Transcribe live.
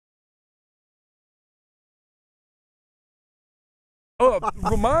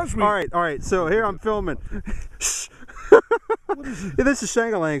Reminds me. All right. So here I'm filming. Yeah, this is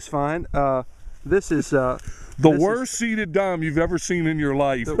Shangalang's find. This is the worst seated dime you've ever seen in your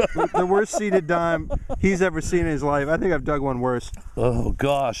life. the worst seated dime he's ever seen in his life. I think I've dug one worse. Oh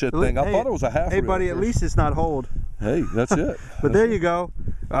gosh, that thing! I thought it was a half. Hey, buddy, at least it's not hold. Hey, that's it. But there you go.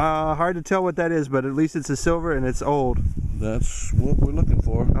 Hard to tell what that is, but at least it's a silver and it's old. That's what we're looking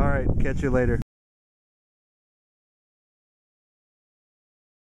for. All right, catch you later.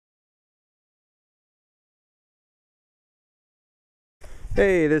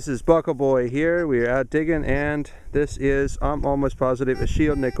 Hey, this is Buckle Boy here. We are out digging, and this is, I'm almost positive, a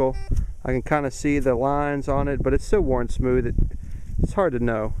shield nickel. I can kind of see the lines on it, but it's so worn smooth, it's hard to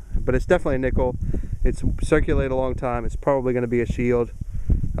know. But it's definitely a nickel. It's circulated a long time. It's probably going to be a shield.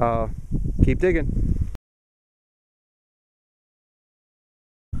 Keep digging.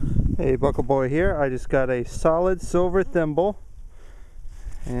 Hey, Buckle Boy here. I just got a solid silver thimble,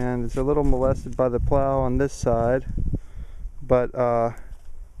 and it's a little molested by the plow on this side. But I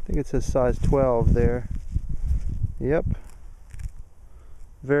think it says size 12 there. Yep.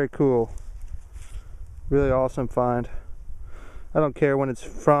 Very cool. Really awesome find. I don't care when it's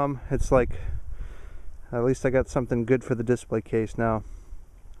from. It's like, at least I got something good for the display case now.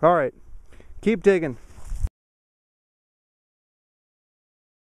 Alright, keep digging.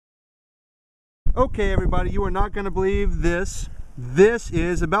 Okay everybody, you are not going to believe this. This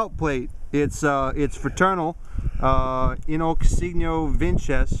is a belt plate. It's fraternal. Inoc signo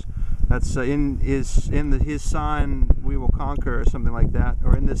vinces. That's in his sign we will conquer, or something like that.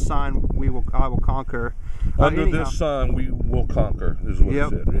 Or in this sign I will conquer. Under this sign we will conquer is what it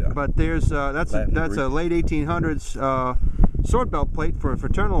said. Yeah. But there's that's a late 1800s sword belt plate for a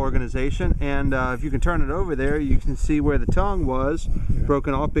fraternal organization, and if you can turn it over there, you can see where the tongue was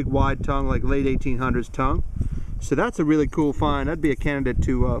broken off, big wide tongue, like late 1800s tongue. So that's a really cool find. That'd be a candidate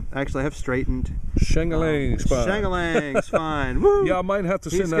to actually have straightened. Shangalang's find. Shangalang's find. Woo! Yeah, I might have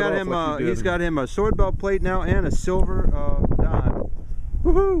to send that off like you did. He's got him a sword belt plate now and a silver dime.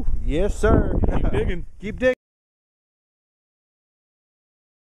 Woohoo! Yes, sir. Keep digging. Keep digging.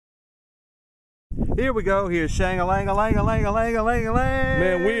 Here we go. Here's Shangalang-a-lang-a-lang-a-lang-a-lang-a-lang.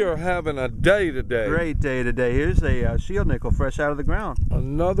 Man, we are having a day today. Great day today. Here's a shield nickel fresh out of the ground.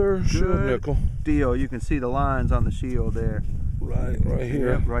 Another shield nickel. Deal. You can see the lines on the shield there. Right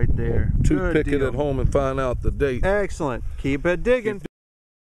here. Yep, right there. Toothpick it at home and find out the date. Excellent. Keep it digging.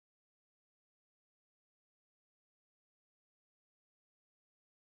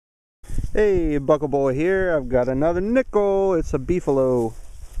 Hey, Buckle Boy here. I've got another nickel. It's a beefalo.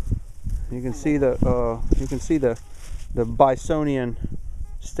 You can see the Bisonian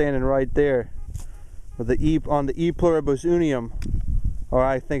standing right there with the E on the E pluribus unium, or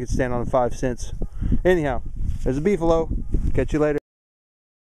I think it's standing on 5 cents. Anyhow, there's a beefalo. Catch you later.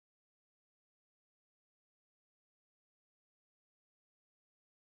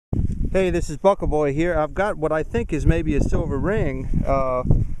 Hey, this is Buckle Boy here. I've got what I think is maybe a silver ring.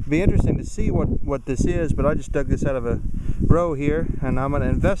 Be interesting to see what this is, but I just dug this out of a row here, and I'm going to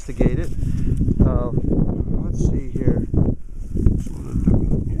investigate it. Let's see here.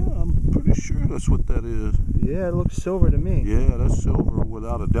 Yeah, I'm pretty sure that's what that is. Yeah, it looks silver to me. Yeah, that's silver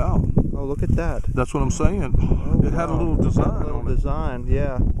without a doubt. Oh, look at that. That's what I'm saying. Oh, it had a little design on it. Design,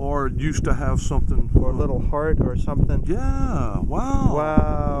 yeah. Or it used to have something. Or a little heart or something. Yeah, wow.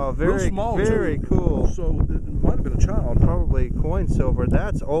 Wow, very small, very cool. So it might have been a child. Probably coin silver.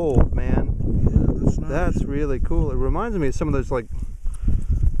 That's old, man. Yeah, that's nice. That's really cool. It reminds me of some of those, like,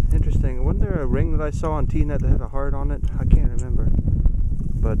 interesting. Wasn't there a ring that I saw on T-Net that had a heart on it? I can't remember.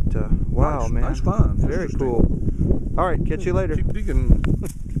 But wow, nice, man. Nice find. Very cool. All right, catch you later. Keep digging.